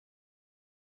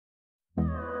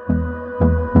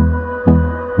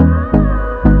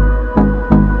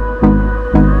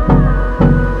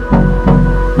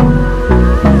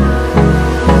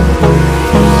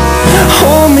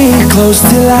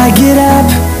I get up.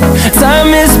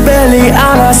 Time is barely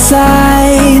on our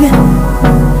side.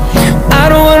 I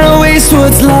don't wanna waste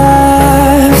what's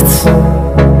left.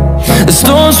 The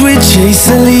storms we chase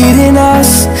are leading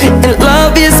us, and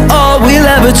love is all we'll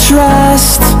ever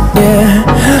trust. Yeah,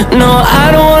 no,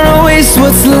 I don't wanna waste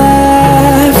what's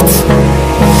left.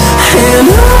 And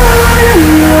on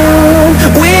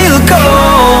we'll go,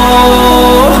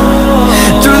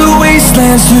 through the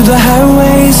wastelands, through the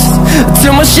highways,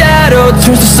 till my shadow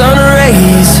turns to sun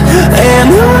rays. And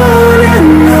on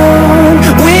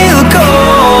we'll go,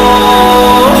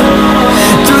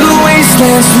 through the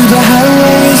wastelands, through the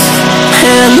highways,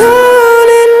 and on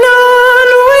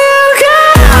we'll go.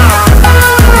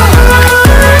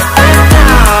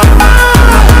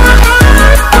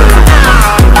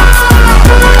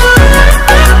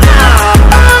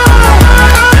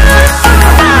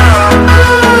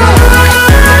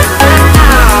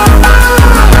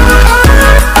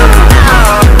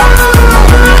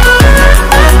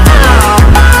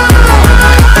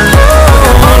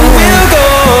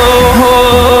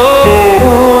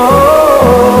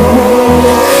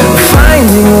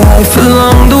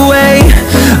 Along the way,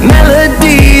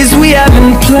 melodies we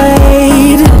haven't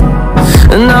played.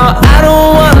 No, I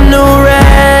don't want no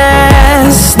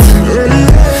rest.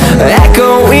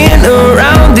 Echoing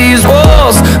around these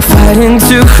walls, fighting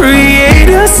to create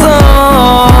a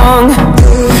song.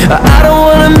 I don't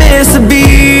wanna miss a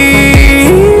beat.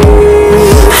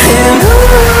 And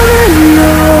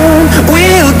on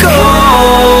we'll go,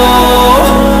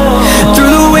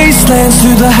 through the wastelands,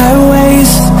 through the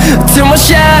highways, till my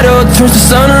shadow turns to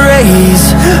sun rays.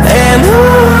 And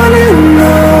on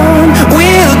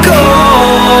we'll go,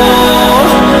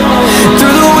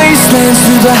 through the wastelands,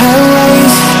 through the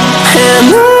highways,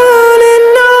 and on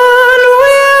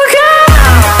we'll go.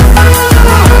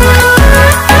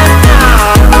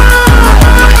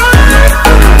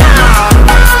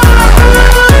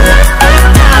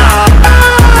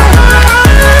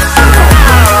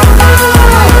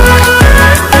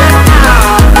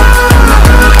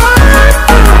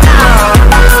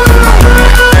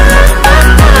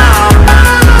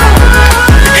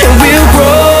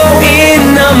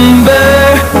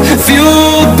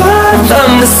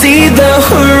 See the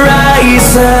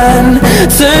horizon,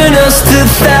 turn us to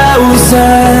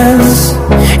thousands,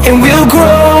 and we'll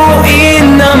grow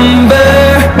in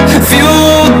number,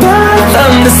 fueled by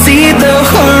them. To see the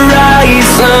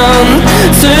horizon,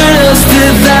 turn us to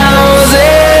thousands.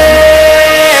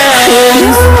 And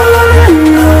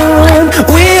on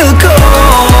we'll go,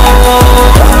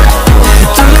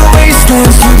 through the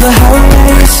wastelands, through the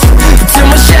highways, till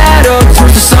my shadow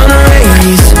turns to sun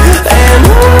rays. And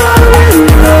on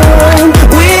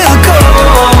we'll go,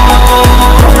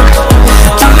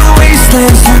 through the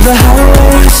wastelands, through the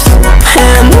highways,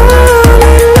 and on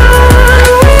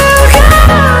we'll go.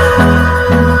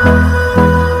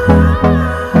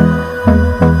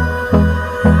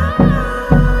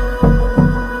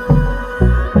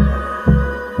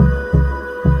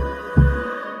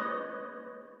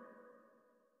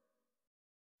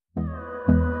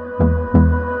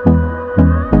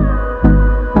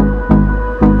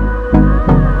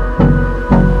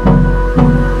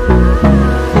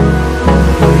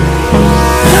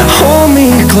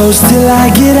 Close till I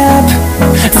get up.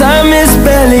 Time is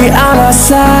barely on our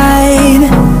side.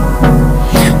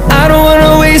 I don't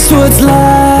wanna waste what's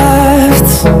left.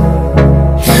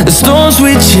 The storms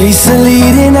we chase are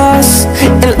leading us,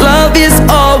 and love is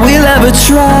all we'll ever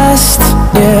trust.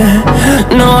 Yeah,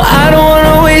 no, I don't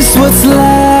wanna waste what's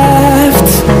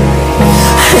left.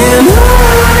 And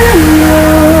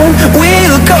on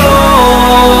we'll go,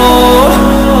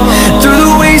 through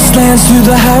the wastelands, through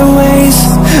the highways,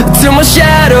 till my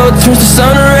shadow turns to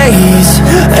sun rays.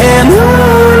 And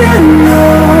on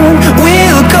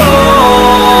we'll go,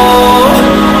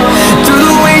 through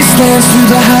the wastelands, through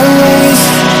the highways,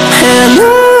 and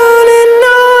on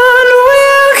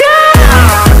we'll go.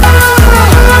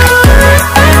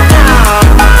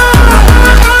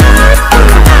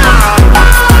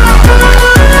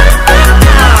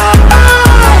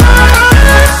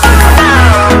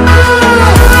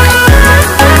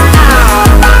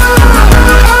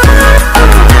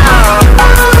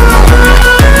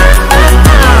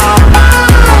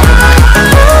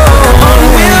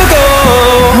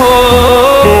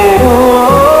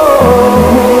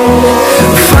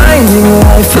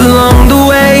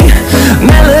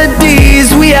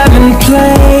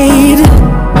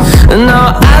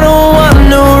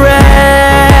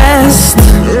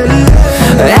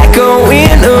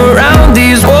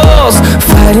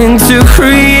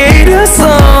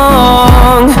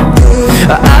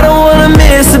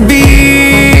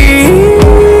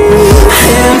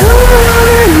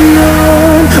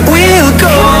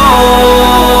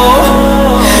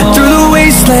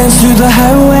 runs through the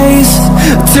highways,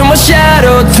 till my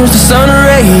shadow turns to sun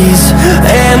rays.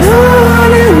 And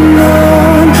on